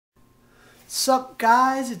Sup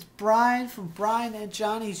guys, it's Brian from Brian and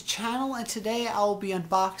Johnny's channel, and today I will be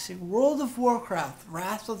unboxing World of Warcraft,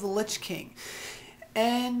 Wrath of the Lich King.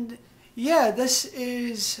 And yeah, this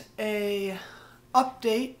is a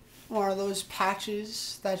update, one of those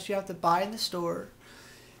patches that you have to buy in the store.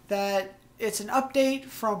 That it's an update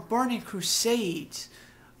from Burning Crusades,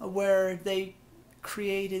 where they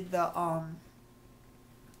created the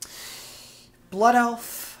Blood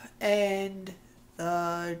Elf and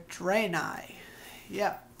Draenei.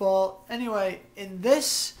 Yeah, well, anyway, in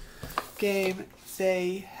this game,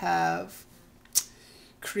 they have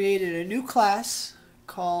created a new class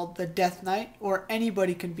called the Death Knight, or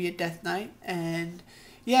anybody can be a Death Knight, and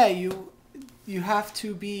yeah, you have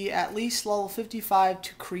to be at least level 55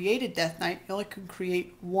 to create a Death Knight. You only can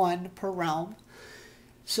create one per realm.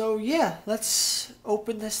 So yeah, let's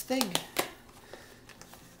open this thing.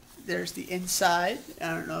 There's the inside.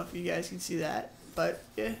 I don't know if you guys can see that, but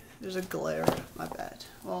yeah, there's a glare. My bad.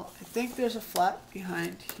 Well, I think there's a flap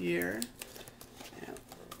behind here. Yeah.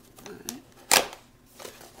 All right.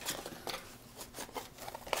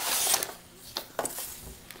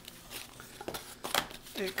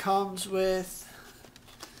 It comes with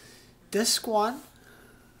disc 1,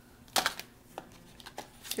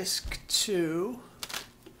 disc 2,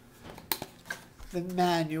 the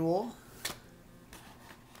manual,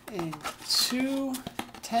 and 2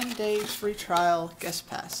 10-day free trial guest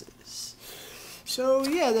passes. So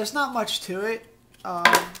yeah, there's not much to it.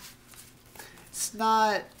 It's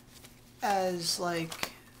not as,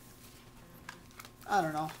 like, I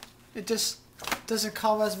don't know. It just doesn't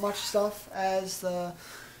come as much stuff as the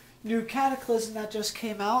new Cataclysm that just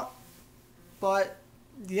came out. But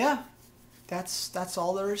yeah, that's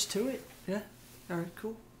all there is to it. Yeah. All right,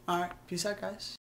 cool. All right, peace out, guys.